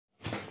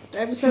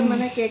তাৰপিছত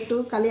মানে কেকটো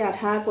কালি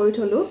আধা কৰি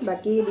থলো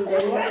বাকি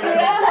ডিজাইন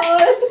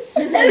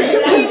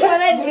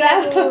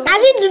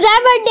আজি দুটাৰ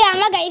বাৰ্থডে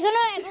আমাৰ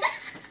গাড়ীখনৰ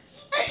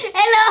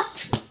হেল্ল'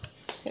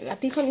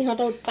 ৰাতিখন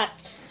ইহঁতৰ উৎপাত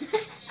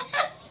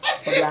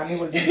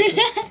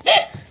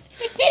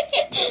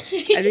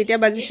আৰু এতিয়া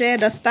বাজিছে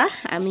 10টা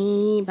আমি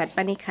ভাত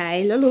পানী খাই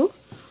ললো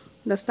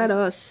 10টা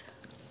 10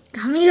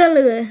 ঘামি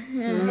গ'লগৈ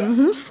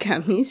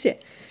ঘামিছে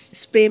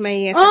স্প্ৰে মাৰি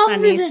আছে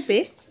পানী স্প্ৰে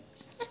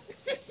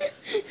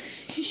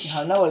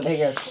ঝাৰণা বল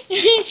থাকে আছে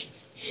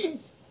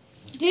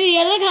যি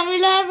ৰিয়েলে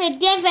ঘামিলা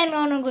এতিয়া ফেন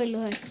অন কৰিলো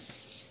হয়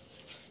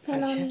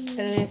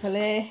আৰু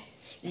এফালে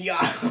ইয়া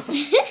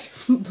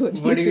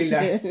বডি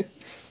বিল্ডাৰ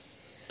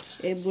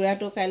এই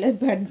বুঢ়াটো কাইলৈ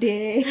বাৰ্থডে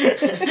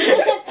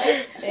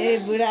এই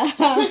बुढ़ा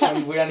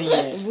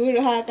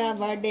का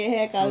बर्थडे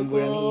है कल को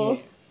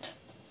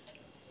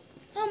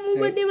মোৰ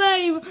বাৰ্থডে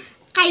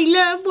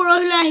কাইলৈ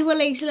পৰহিলৈ আহিব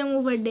লাগিছিল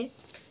মোৰ বাৰ্থডে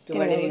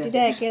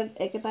তেতিয়া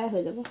একেটাই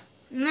হৈ যাব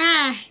না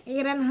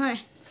একেটা নহয়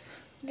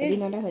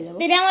এদিনতে হৈ যাব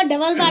তেতিয়া মই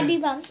ডাবল পাৰ্টি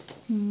পাম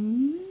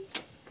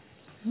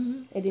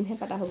এদিনহে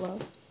পাতা হ'ব আৰু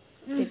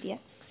তেতিয়া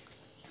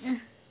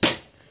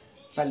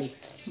পালি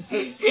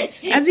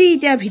আজি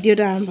এতিয়া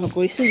ভিডিঅ'টো আৰম্ভ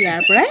কৰিছো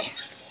ইয়াৰ পৰাই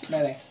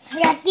বাই বাই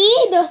ৰাতি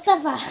 10টা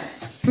পা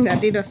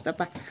ৰাতি 10টা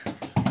পা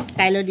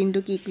কাইলৈ দিনটো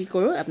কি কি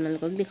কৰো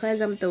আপোনালোকক দেখুৱাই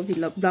যাম তো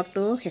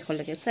ব্লগটো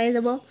শেষলৈকে চাই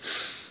যাব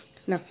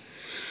না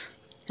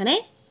হনে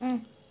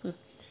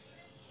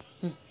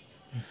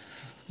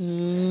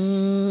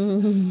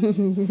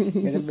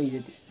গজব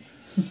বেইজ্জতি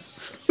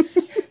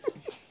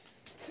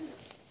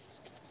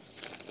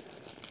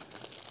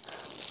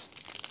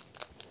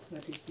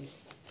What is this?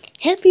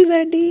 Happy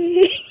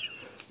birthday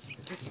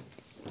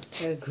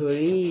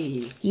ঘড়ি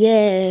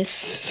yes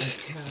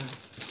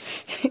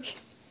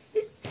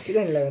কি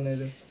জানি লাগানো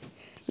এটো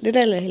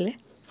দেউতাই লৈ আহিলে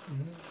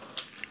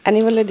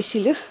আনিবলৈ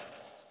দিছিলোঁ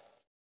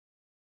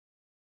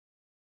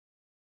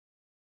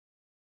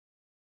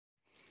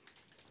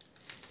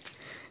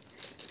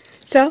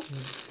চাও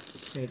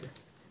এইটো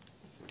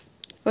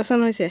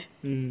পছন্দ হৈছে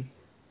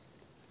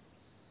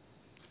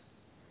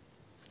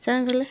চাও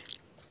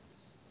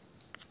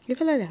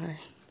এইফালে দেখা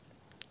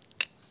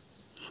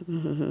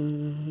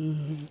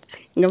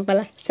গম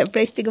পালা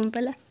সাৰপ্ৰাইজটো গম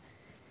পালা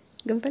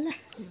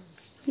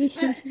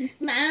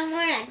মা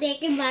মই ৰাতি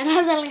একে 12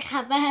 বজালৈকে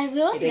খাবা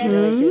আছো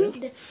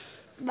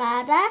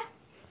 12টা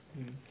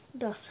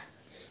 10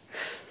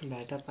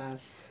 12টা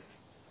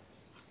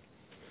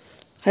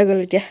 5 হৈ গ'ল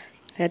এতিয়া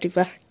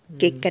ৰাতিপুৱা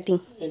কেক কাটিং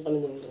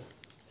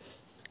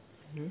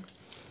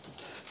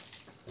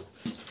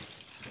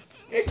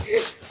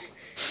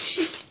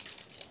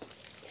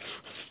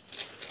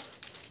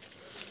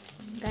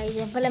গাইজ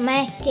এফালে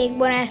মায়ে কেক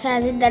বনাইছে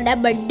আজি দাদা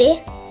বাৰ্থডে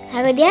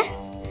আগত দিয়া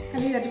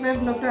কালি ৰাতিপুৱা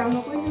ব্লগটো আৰম্ভ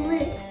কৰি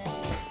দিলোঁৱেই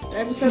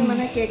তাৰপিছত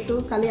মানে কেকটো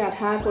কালি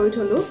আধা কৰি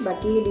থলো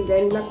বাকি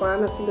ডিজাইনবিলাক কৰা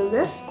নাছিলোঁ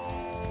যে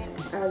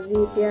আজি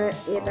এতিয়া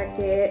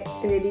এটাকে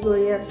ৰেডি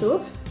কৰি আছো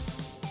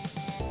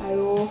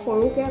আৰু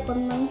সৰুকৈ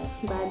অকণমান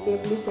বাৰ্থডে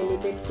বুলি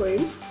চেলিব্ৰেট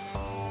কৰিম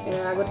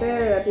আগতে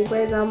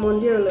ৰাতিপুৱাই যাওঁ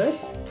মন্দিৰলৈ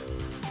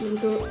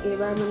কিন্তু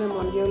এইবাৰ মানে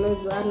মন্দিৰলৈ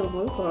যোৱা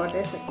নহ'ল ঘৰতে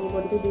চাকি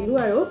বন্তি দিলোঁ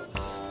আৰু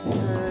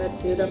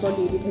দেউতাকৰ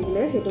ডিউটি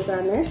থাকিলে সেইটো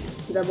কাৰণে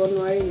যাব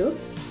নোৱাৰিলোঁ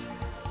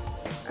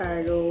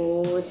আৰু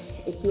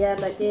এতিয়া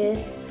তাকে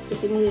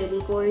সেইখিনি ৰেডি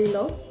কৰি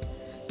লওঁ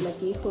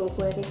বাকি সৰু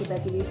সৰুকৈ কিবা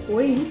কিবি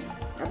কৰিম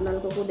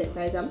আপোনালোককো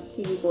দেখাই যাম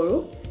কি কি কৰোঁ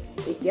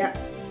এতিয়া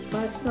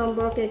ফাৰ্ষ্ট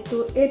নম্বৰ কেকটো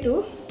এইটো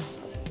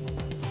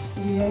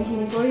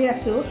ডিজাইনখিনি কৰি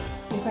আছোঁ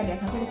দেখাই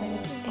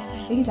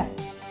দেখিছা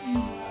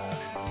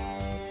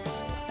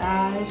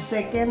তাৰ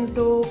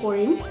ছেকেণ্ডটো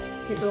কৰিম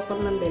সেইটো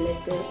অকণমান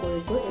বেলেগকৈ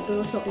কৰিছোঁ এইটো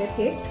চকলেট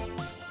কেক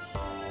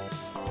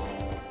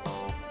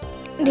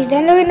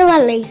ডিজাইনটো কিন্তু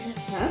ভাল লাগিছে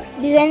হা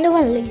ডিজাইনটো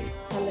ভাল লাগিছে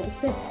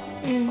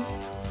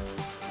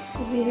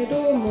যিহেতু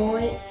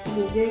মই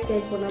নিজে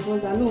কেক বনাব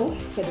জানো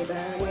সেইটো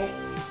কাৰণে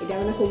এতিয়া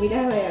মানে সুবিধা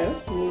হয় আৰু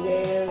নিজে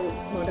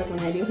ঘৰতে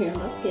বনাই দিওঁ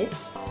সিহঁতক কেক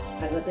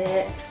আগতে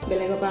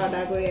বেলেগৰ পৰা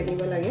অৰ্ডাৰ কৰি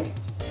আনিব লাগে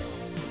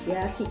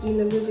এতিয়া শিকি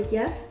ল'লোঁ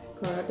যেতিয়া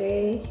ঘৰতে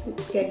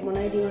কেক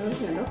বনাই দিওঁ আৰু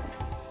সিহঁতক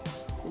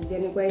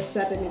যেনেকুৱা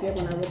ইচ্ছা তেনেকৈ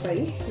বনাব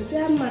পাৰি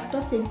এতিয়া মাত্ৰ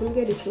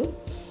চিম্পুলকৈ দিছোঁ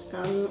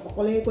কাৰণ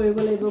অকলে কৰিব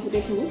লাগিব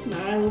গোটেইখিনি মা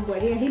আৰু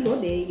বোৱাৰী আহিব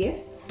দেৰিকৈ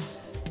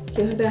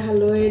সিহঁতে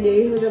অহালৈ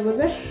দেৰি হৈ যাব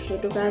যে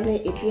সেইটো কাৰণে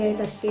এতিয়াই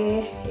তাকে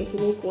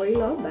এইখিনি কৰি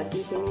লওঁ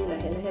বাকীখিনি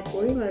লাহে লাহে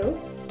কৰিম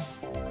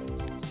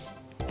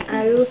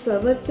আৰু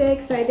চবতছে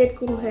এক্সাইটেড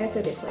কোন হৈ আছে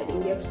দেখুৱাই দিম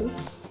দিয়কচোন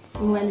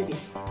মোবাইল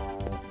দিয়া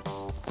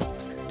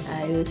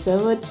আৰু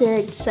চবতছে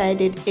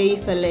এক্সাইটেড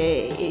এইফালে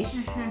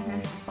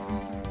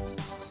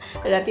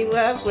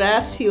ৰাতিপুৱা পুৰা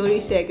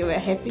চিঞৰিছে একেবাৰে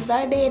হেপী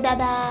বাৰ্থডে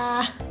দাদা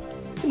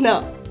ন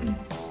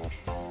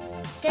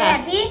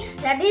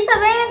ৰাতি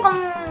চবে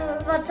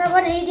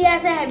হোৱাটছআপত হেৰি দি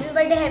আছে হেপী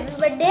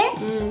বাৰ্থডে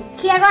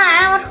সি আকৌ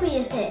আৰামত শুই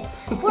আছে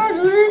পুৰা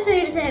জোৰ জোৰ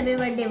চিঞৰি দিছে হেপী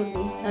বাৰ্থডে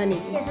বুলি হয়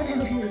নেকি কেছতে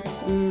উঠি গৈছে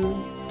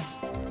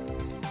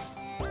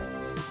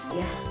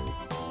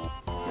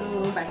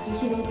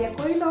বাকীখিনি এতিয়া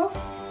কৰি লওঁ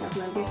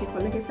আপোনালোকে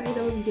শেষলৈকে চাই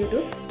যাব ভিডিঅ'টো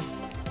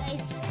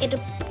এইটো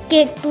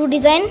কেকটো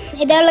ডিজাইন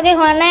এতিয়ালৈকে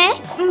হোৱা নাই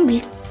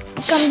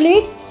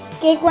কমপ্লিট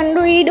কেক 1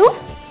 2 3 দিওঁ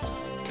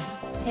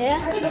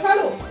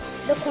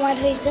তো কমাই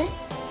থৈছে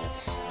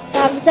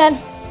তাৰপিছত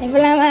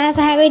এইফালে আমাৰ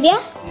চাহ কৰি দিয়া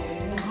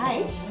হাই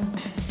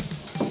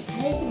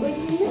হাই কি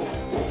কৰিলি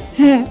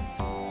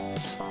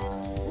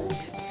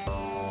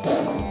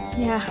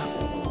या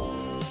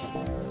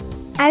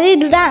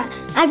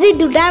আজি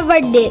দুটা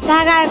বাৰ্থডে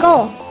কাৰ আকৌ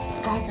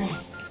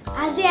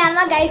আজি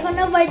আমাৰ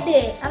গাড়ীখনৰ বাৰ্থডে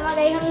আমাৰ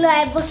গাড়ীখন লৈ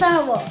 1 বছৰ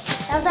হ'ব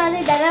তাৰপিছত আজি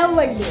দাদাৰ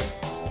বাৰ্থডে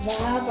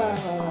বাবা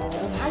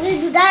আজি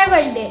দুটাৰ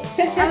বাৰ্থডে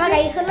আমাৰ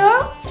গাড়ীখনৰ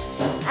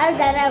আৰু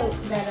দাদাৰ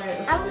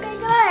আমাৰ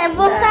গাড়ীখনৰ 1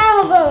 বছৰ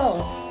হ'ব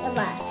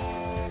এবাৰ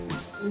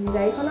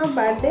গাড়ীখনৰ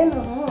বাৰ্থডে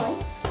নহয়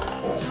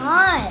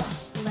হয়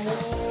মানে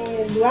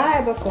লোৱা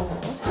এবছৰ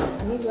হ'ব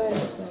আমি লোৱা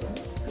এবছৰ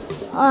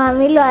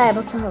আমি লোৱা 1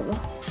 বছৰ হ'ব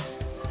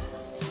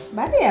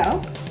বাৰ্থডে আৰু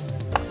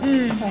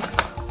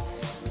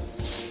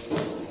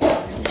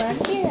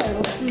বাৰ্থডে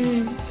আৰু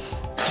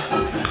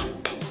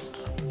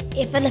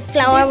এইফালে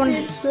ফ্লাৱাৰ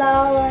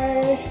ফ্লাৱাৰ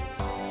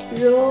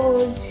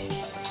ৰ'জ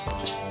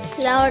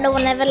ফ্লাৱাৰটো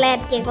বনাই পেলাই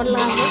কেকত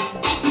লগাব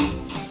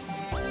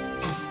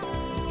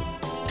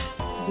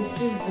দিছ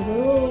ইজ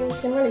ৰ'জ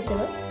কেনেকুৱা লাগিছে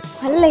ন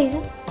ভাল লাগিছে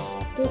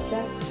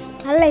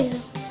ভাল লাগিছে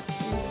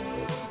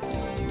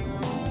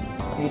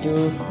এইটো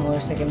মোৰ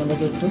সেকেন্ড নম্বৰ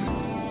কেকটো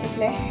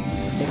એટલે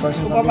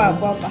ডেকোৰেশন উপপা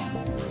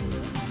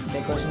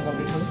ডেকোৰেশন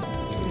কমপ্লিট হ'ল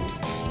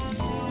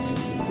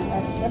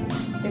তাৰপিছত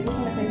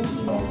টেবুলখন দেখাই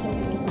কি আছে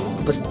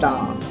ব্যৱস্থা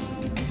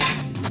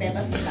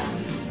ব্যৱস্থা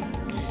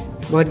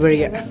বহুত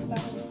বঢ়িয়া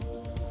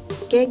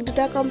কেক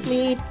দুটা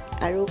কমপ্লিট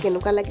আৰু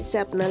কেনেকুৱা লাগিছে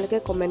আপোনালোকে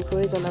কমেণ্ট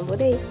কৰি জনাব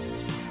দেই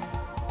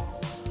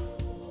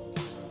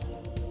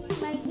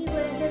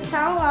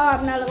চাওঁ আৰু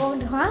আপোনালোকক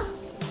ধৰা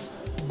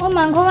মই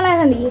মাংস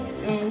বনাইছে নেকি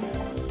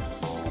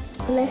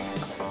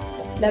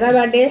দাদা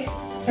বাৰ্থডে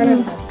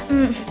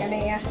সেইকাৰণে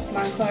এয়া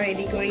মাংস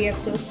ৰেডি কৰি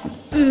আছোঁ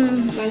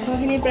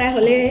মাংসখিনি প্ৰায়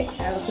হ'লেই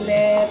আৰু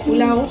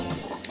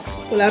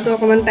পোলাওটো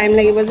অকণমান টাইম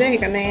লাগিব যে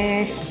সেইকাৰণে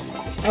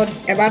আৰু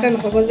এবাৰতে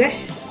নহ'ব যে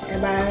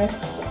এবাৰ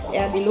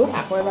এয়া দিলোঁ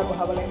আকৌ এবাৰ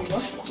বহাব লাগিব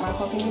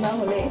মাংসখিনি বাৰু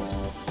হ'লেই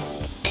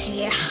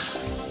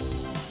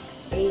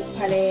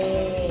এইফালে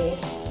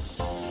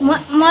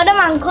মইতো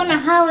মাংস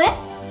নাখাওঁৱে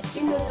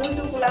কিন্তু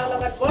যোনটো পোলাও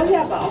লগত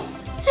বঢ়িয়া পাওঁ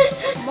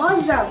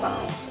মজা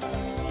পাওঁ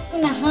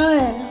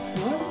নাখাওঁৱে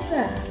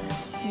মজা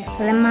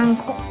এইফালে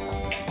মাংস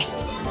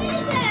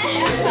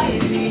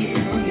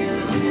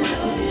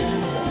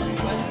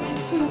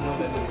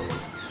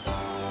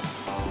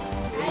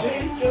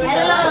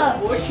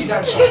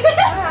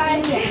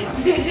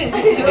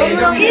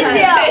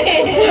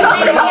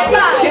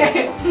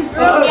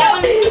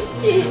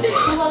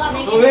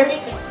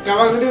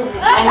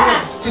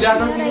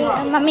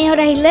মামীহঁত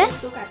আহিলে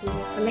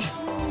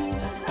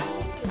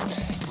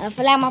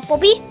এইফালে আমাৰ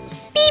পপি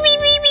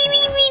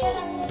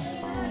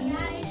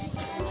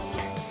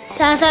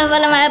তাৰপিছত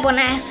এইফালে মায়ে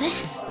বনাই আছে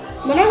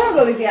বনাই হৈ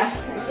গ'ল এতিয়া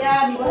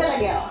দিবহে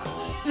লাগে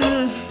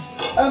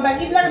আৰু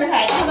বাকীবিলাক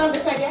দেখাই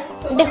দিয়া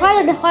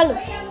দেখুৱালোঁ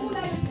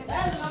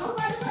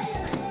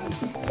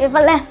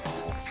এইফালে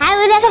হাই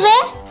কৰি দিয়া চবে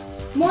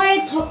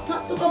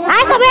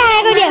হাই চবে হাই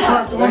কৰি দিয়া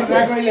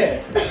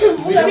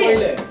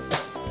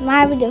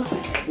মাৰ ভিডিঅ'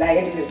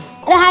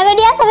 হাই কৰি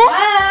দিয়া চবে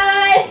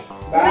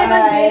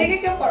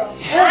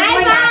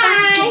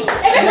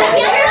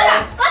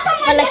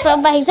এইফালে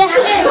চব আহিছে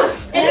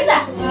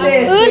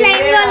লাইন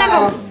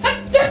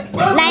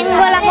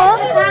গ'ল আকৌ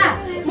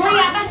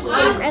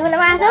এইফালে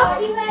মই আছোঁ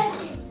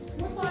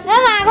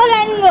আকৌ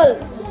লাইন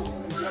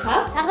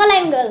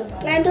গ'ল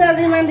লাইনটো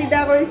আজি ইমান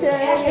দিগদাৰ কৰিছে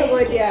কি হ'ব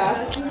এতিয়া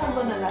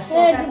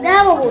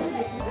দিগদাৰ হ'ব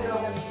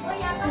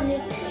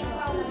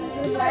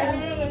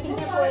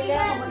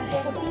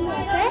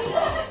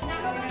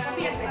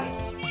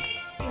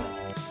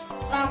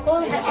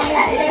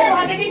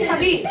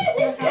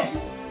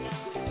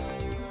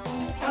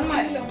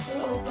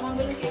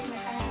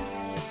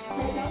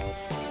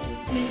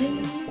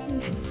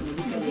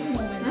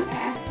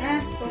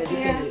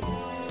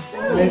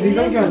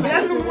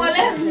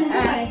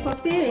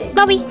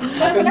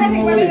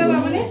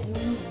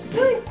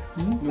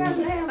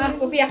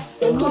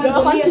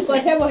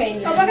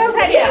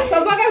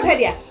চবকে উঠাই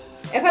দিয়া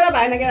এফালে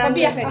বাই এনেকে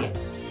ৰান্ধি উঠাই দিয়া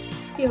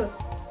কি হ'ল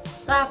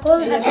আকৌ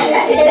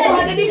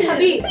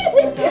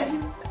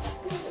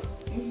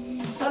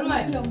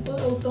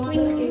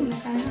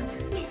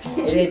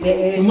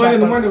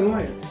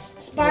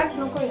স্পাৰ্ক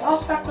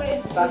কৰে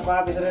স্পাৰ্ক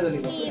কৰাৰ পিছনে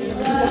জ্বলিব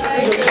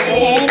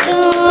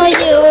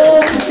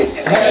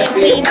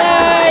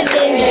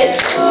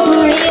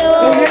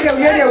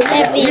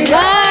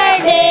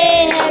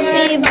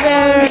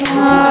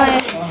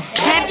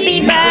Happy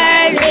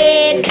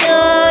birthday to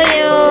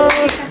you.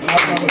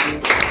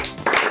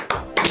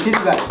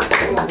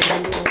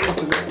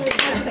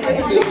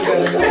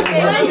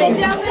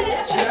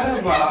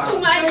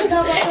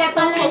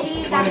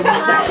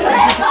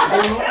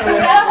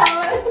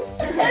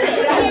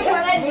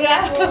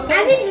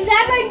 আজি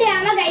দাদাৰ বাৰ্থডে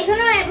আমাৰ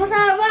গাড়ীখনৰ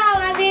এবছৰ হ'ব আৰু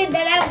আজি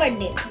দাদাৰ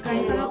বাৰ্থডে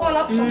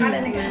অলপ সকালে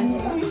নেকা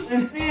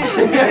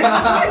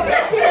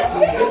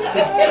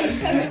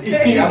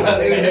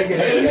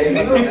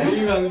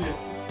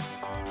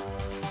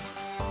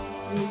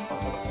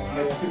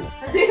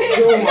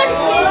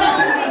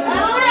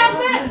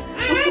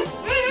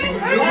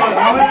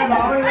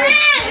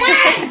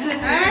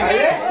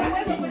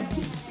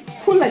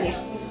ফুল লাগে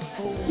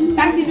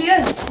কাক দিবি ঐ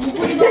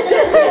মুকু দিব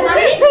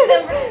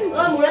ও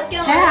মুৰত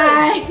কিয়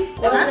হাই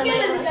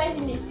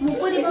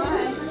মুকু দিব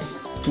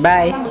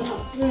বাই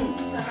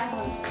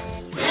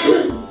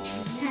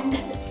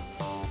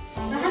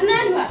না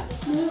ধোৱা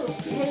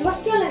বস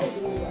কিয় লাগে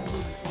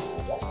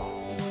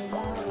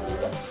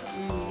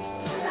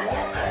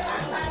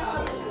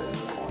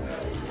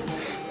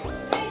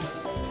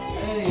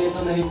ये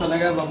तो नहीं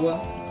चलेगा बाबूआ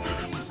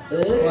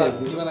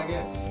कितना लगे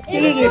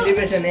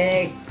सेलिब्रेशन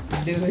 1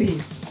 2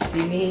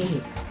 3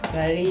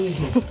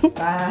 4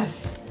 5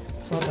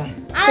 6টা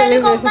আৰু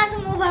কম্পাস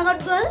মোৰ ভাগত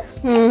গল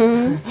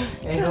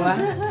এগোৱা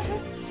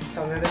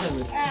সবৰে সব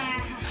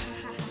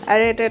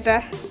আৰু এইটো এটা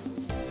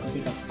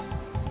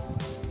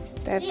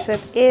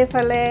তাৰপিছত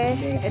এইফালে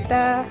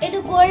এটা এইটো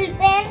গোল্ড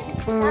পেন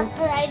তাৰপিছত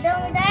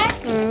ৰাইডোমিটাৰ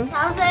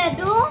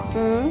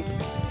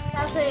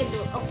তাৰপিছত এইটো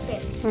অকে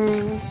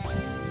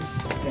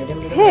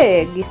হে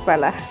গিফ্ট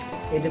পালা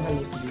এটা ভাল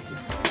বস্তু দিছে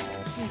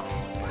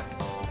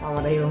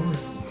কামত আহিব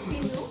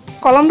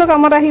কলমটো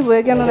কামত আহিবই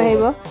কিয়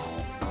নাহিব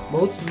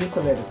বহুত স্মুথ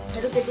চলে এইটো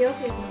এইটো কেতিয়াও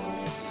শেষ নহয়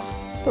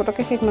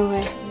তোতকে শেষ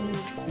নহয়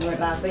মোৰ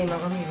এটা আছে ইমান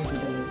হি হৈছে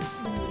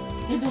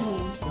এইটো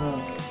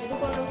এইটো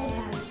কলমো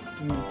ভাল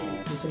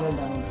কিছুমান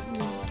দাম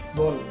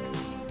বল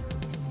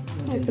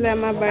এইফালে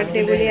আমাৰ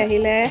বাৰ্থডে বুলি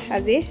আহিলে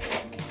আজি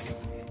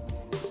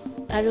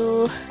আৰু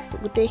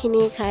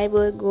গোটেইখিনি খাই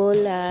বৈ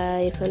গ'ল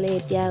এইফালে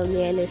এতিয়া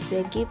উলিয়াই লৈছে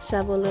গিফ্ট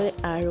চাবলৈ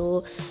আৰু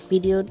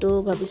ভিডিঅ'টো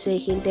ভাবিছোঁ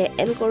এইখিনিতে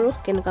এণ্ড কৰোঁ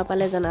কেনেকুৱা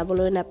পালে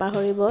জনাবলৈ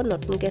নাপাহৰিব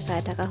নতুনকৈ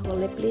চাই থকা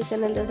সকলে প্লিজ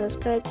চেনেলটো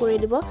ছাবস্ক্ৰাইব কৰি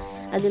দিব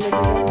আজিলৈ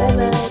বাই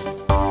বাই